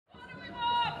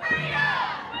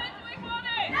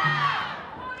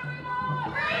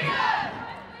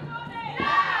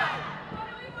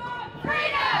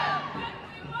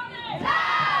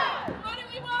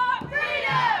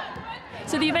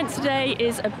the event today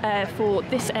is for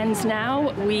This Ends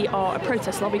Now. We are a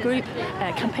protest lobby group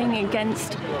campaigning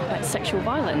against sexual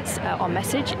violence. Our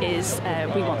message is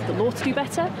we want the law to do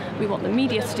better, we want the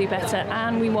media to do better,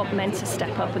 and we want men to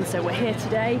step up. And so we're here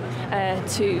today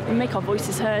to make our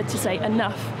voices heard, to say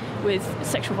enough with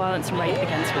sexual violence and rape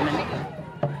against women.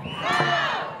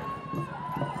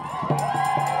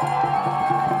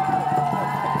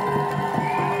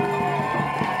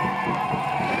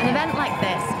 An event like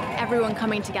this, everyone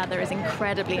coming together is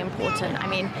incredibly important. I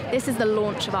mean, this is the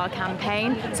launch of our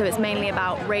campaign, so it's mainly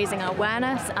about raising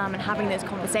awareness and having those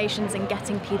conversations and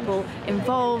getting people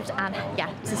involved and,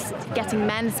 just getting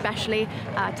men especially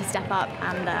to step up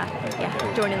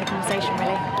and, join in the conversation,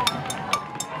 really.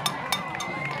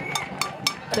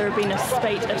 There have been a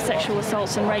spate of sexual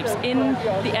assaults and rapes in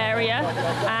the area,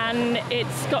 and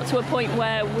it's got to a point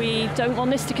where we don't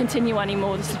want this to continue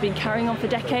anymore. This has been carrying on for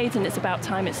decades, and it's about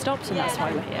time it stops, and that's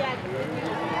why we're here.